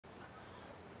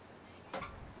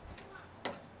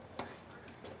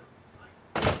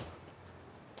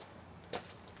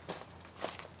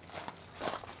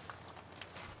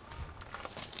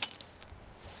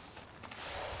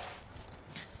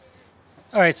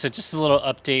Alright, so just a little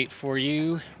update for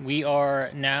you. We are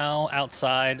now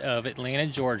outside of Atlanta,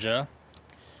 Georgia.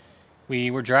 We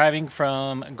were driving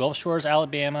from Gulf Shores,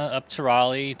 Alabama up to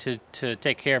Raleigh to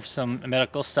take care of some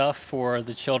medical stuff for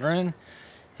the children,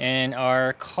 and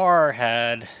our car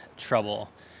had trouble.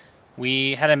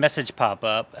 We had a message pop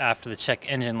up after the check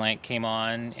engine light came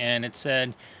on, and it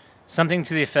said something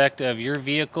to the effect of your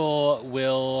vehicle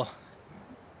will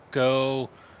go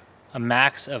a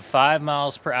max of 5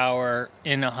 miles per hour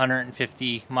in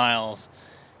 150 miles.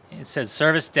 It said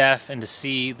service def and to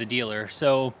see the dealer.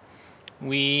 So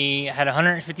we had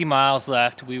 150 miles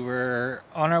left. We were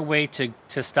on our way to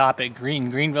stop at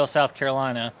Greenville, South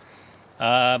Carolina,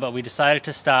 but we decided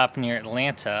to stop near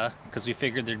Atlanta because we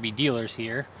figured there'd be dealers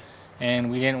here,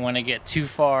 and we didn't want to get too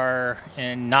far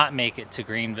and not make it to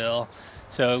Greenville.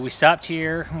 So we stopped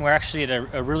here. We're actually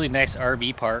at a really nice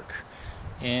RV park,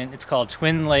 and it's called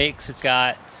Twin Lakes. It's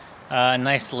got a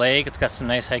nice lake. It's got some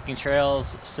nice hiking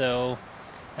trails. So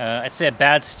I'd say a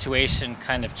bad situation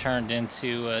kind of turned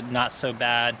into a not so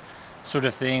bad sort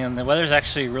of thing, and the weather's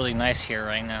actually really nice here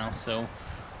right now. So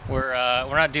we're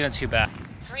not doing too bad.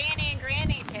 Granny and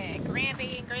Granny Pig,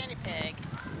 Granby and Granny Pig.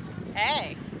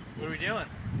 Hey. What are we doing?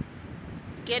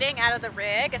 Getting out of the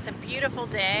rig. It's a beautiful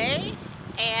day,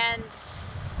 and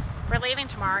we're leaving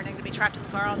tomorrow, and I'm going to be trapped in the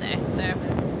car all day. So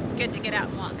good to get out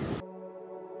and walk.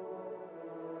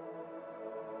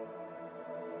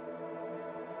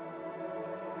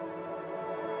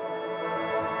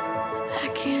 I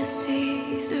can't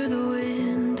see through the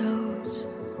windows,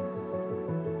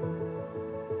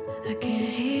 I can't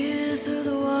hear through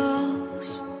the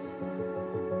walls,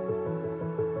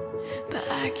 but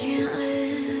I can't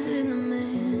live in the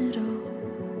middle,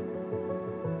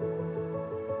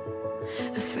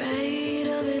 afraid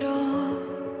of it all.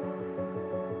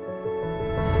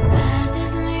 I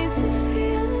just need to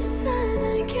feel the sun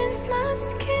against my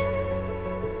skin,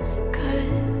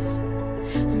 'cause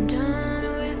I'm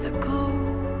done with the cold.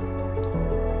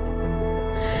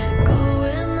 Go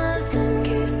where nothing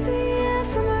keeps the air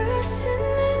from rushing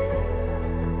in,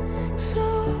 so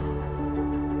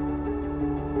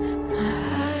my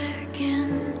heart can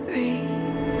breathe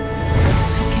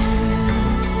again.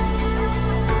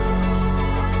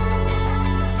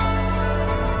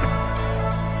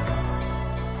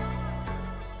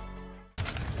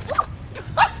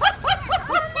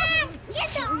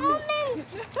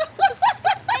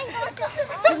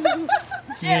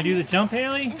 You gonna do the jump,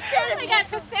 Haley? We got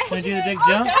pistachio. Gonna do the big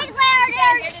jump?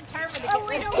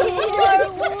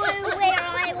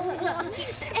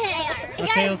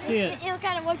 Okay, let's see it. It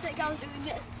kind of looks like I'm doing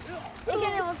this. It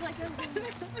kind of looks like I'm doing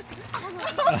this.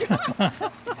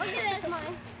 Look at this,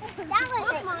 mine. That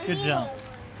was mine. Good jump.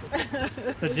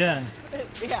 So Jen,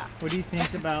 Yeah. what do you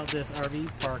think about this RV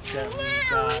park that we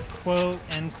got quote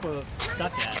unquote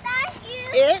stuck at?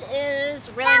 It is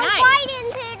really nice. Right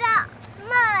into the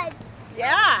mud.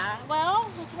 Yeah,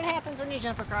 well, that's what happens when you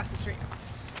jump across the street.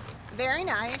 Very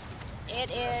nice.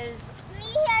 It is,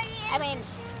 I mean,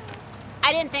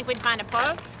 I didn't think we'd find a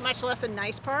park, much less a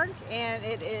nice park, and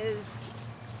it is,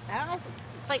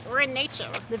 it's like we're in nature.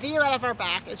 The view out of our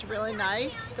back is really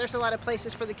nice. There's a lot of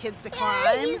places for the kids to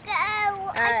climb.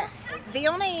 The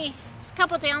only, there's a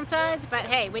couple downsides, but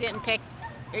hey, we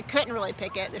couldn't really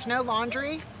pick it. There's no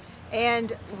laundry,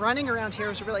 and running around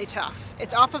here is really tough.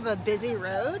 It's off of a busy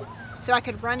road, so I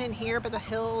could run in here, but the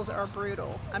hills are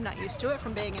brutal. I'm not used to it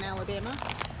from being in Alabama,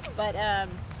 but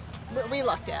we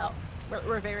lucked out.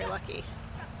 We're very lucky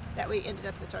that we ended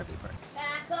up at this RV park.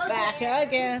 Back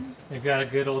again. They've got a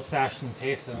good old-fashioned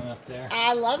payphone up there.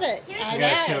 I love it. I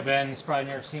gotta show Ben. He's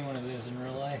probably never seen one of those in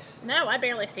real life. No, I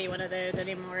barely see one of those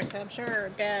anymore, so I'm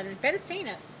sure Ben's seen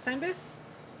it. Phone booth?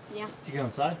 Yeah. Did you go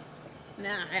inside?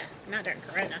 No, not during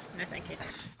Corona. No, thank you.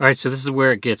 All right, so this is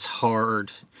where it gets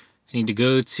hard. I need to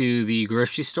go to the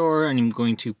grocery store, and I'm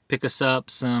going to pick us up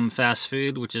some fast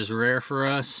food, which is rare for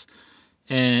us,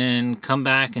 and come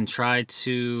back and try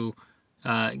to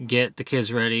get the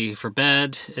kids ready for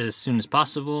bed as soon as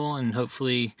possible, and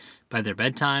hopefully by their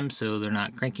bedtime so they're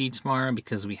not cranky tomorrow,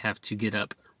 because we have to get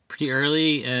up pretty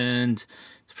early, and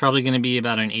it's probably going to be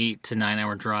about an 8 to 9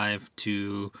 hour drive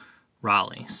to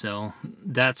Raleigh. So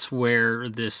that's where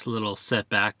this little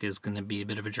setback is going to be a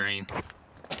bit of a drain.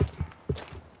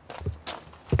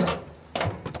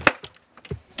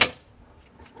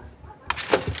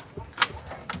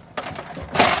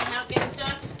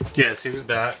 Yes, he was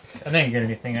back. I didn't get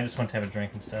anything. I just want to have a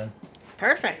drink instead.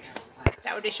 Perfect.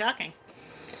 That would be shocking.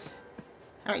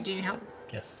 All right, do you need help?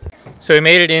 Yes. So we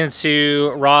made it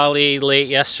into Raleigh late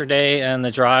yesterday, and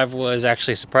the drive was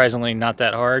actually surprisingly not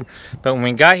that hard. But when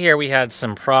we got here, we had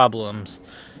some problems.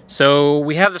 So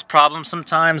we have this problem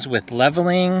sometimes with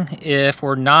leveling. If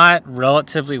we're not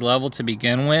relatively level to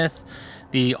begin with,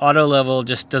 the auto level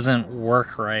just doesn't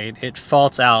work right. It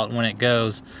faults out when it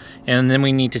goes, and then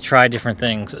we need to try different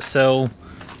things. So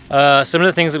some of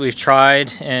the things that we've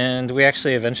tried, and we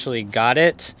actually eventually got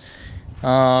it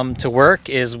to work,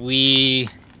 is we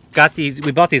bought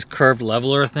these curved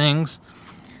leveler things,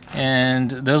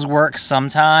 and those work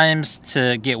sometimes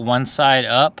to get one side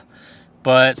up,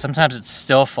 but sometimes it's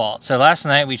still fault. So last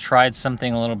night we tried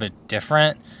something a little bit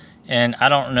different, and I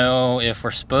don't know if we're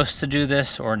supposed to do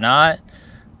this or not,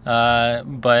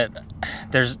 but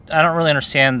I don't really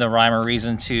understand the rhyme or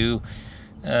reason to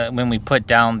when we put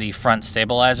down the front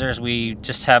stabilizers. We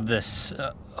just have this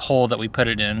hole that we put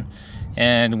it in,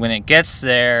 and when it gets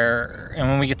there, and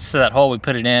when we get to that hole, we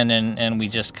put it in, and we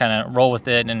just kind of roll with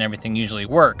it, and everything usually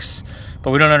works. But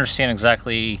we don't understand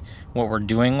exactly what we're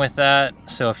doing with that.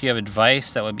 So if you have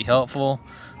advice, that would be helpful.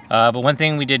 But one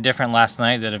thing we did different last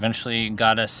night that eventually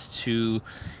got us to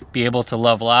be able to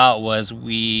level out was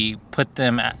we put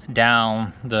them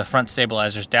down, the front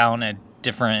stabilizers down at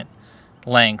different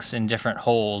lengths in different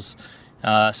holes,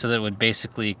 so that it would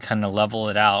basically kind of level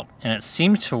it out, and it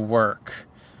seemed to work.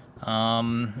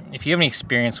 If you have any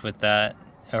experience with that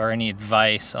or any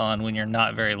advice on when you're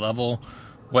not very level,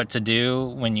 what to do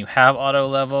when you have auto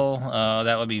level,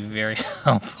 that would be very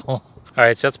helpful.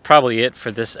 Alright, so that's probably it for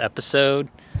this episode.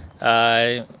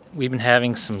 We've been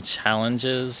having some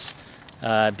challenges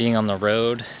being on the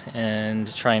road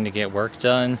and trying to get work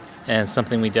done, and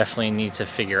something we definitely need to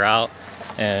figure out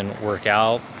and work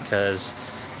out, because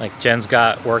like Jen's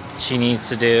got work that she needs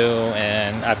to do,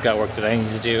 and I've got work that I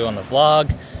need to do on the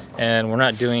vlog, and we're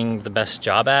not doing the best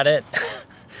job at it.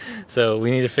 So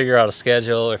we need to figure out a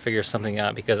schedule or figure something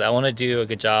out, because I want to do a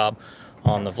good job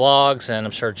on the vlogs, and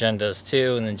I'm sure Jen does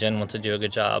too, and then Jen wants to do a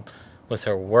good job with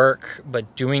her work.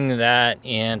 But doing that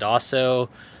and also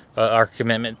our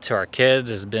commitment to our kids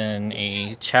has been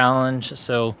a challenge.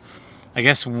 So I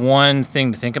guess one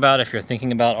thing to think about if you're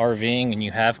thinking about RVing and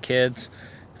you have kids,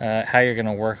 how you're going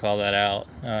to work all that out.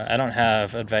 I don't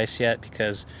have advice yet,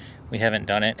 because we haven't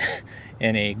done it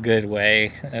in a good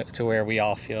way to where we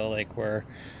all feel like we're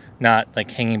not like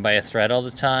hanging by a thread all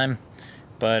the time.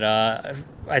 But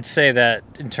I'd say that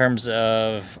in terms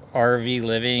of RV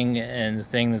living, and the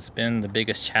thing that's been the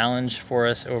biggest challenge for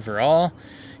us overall,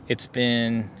 it's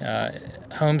been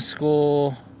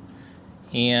homeschool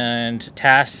and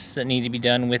tasks that need to be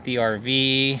done with the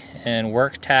RV, and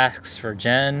work tasks for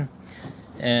Jen,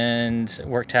 and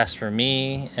work tasks for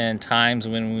me, and times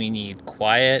when we need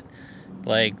quiet.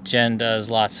 Like Jen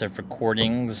does lots of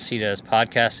recordings, she does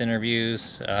podcast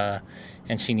interviews,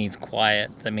 and she needs quiet.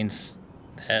 That means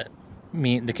that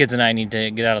the kids and I need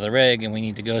to get out of the rig, and we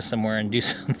need to go somewhere and do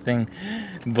something,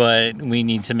 but we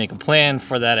need to make a plan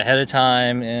for that ahead of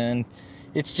time. And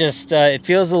it's just, it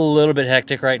feels a little bit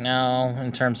hectic right now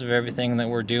in terms of everything that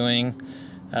we're doing.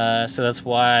 So that's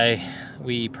why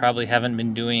we probably haven't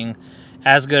been doing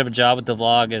as good of a job with the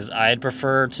vlog as I'd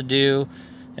prefer to do.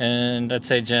 And I'd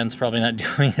say Jen's probably not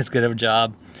doing as good of a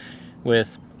job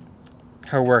with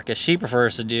her work as she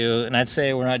prefers to do. And I'd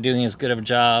say we're not doing as good of a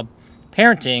job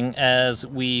parenting as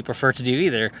we prefer to do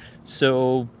either.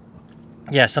 So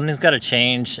yeah, something's got to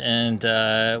change, and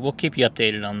we'll keep you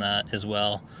updated on that as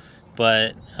well.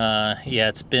 But yeah,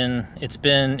 it's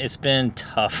been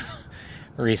tough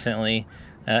recently,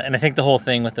 and I think the whole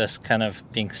thing with us kind of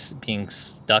being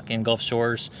stuck in Gulf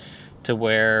Shores, to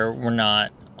where we're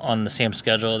not on the same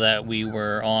schedule that we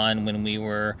were on when we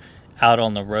were out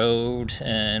on the road,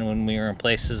 and when we were in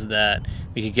places that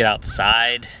we could get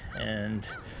outside and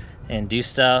do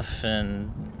stuff,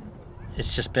 and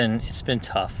it's been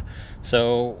tough.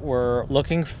 So we're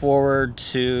looking forward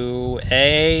to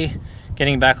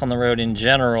getting back on the road in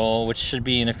general, which should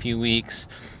be in a few weeks,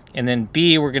 and then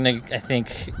B, we're gonna, I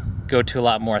think, go to a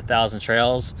lot more 1,000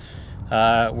 trails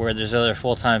where there's other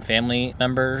full-time family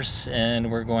members,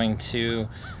 and we're going to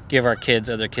give our kids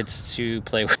other kids to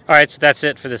play with. All right, so that's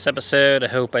it for this episode. I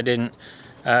hope I didn't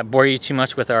bore you too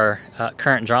much with our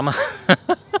current drama.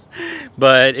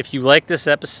 But if you like this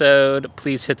episode,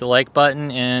 please hit the like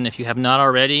button, and if you have not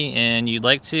already and you'd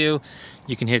like to,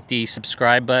 you can hit the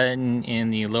subscribe button in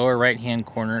the lower right hand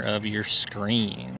corner of your screen.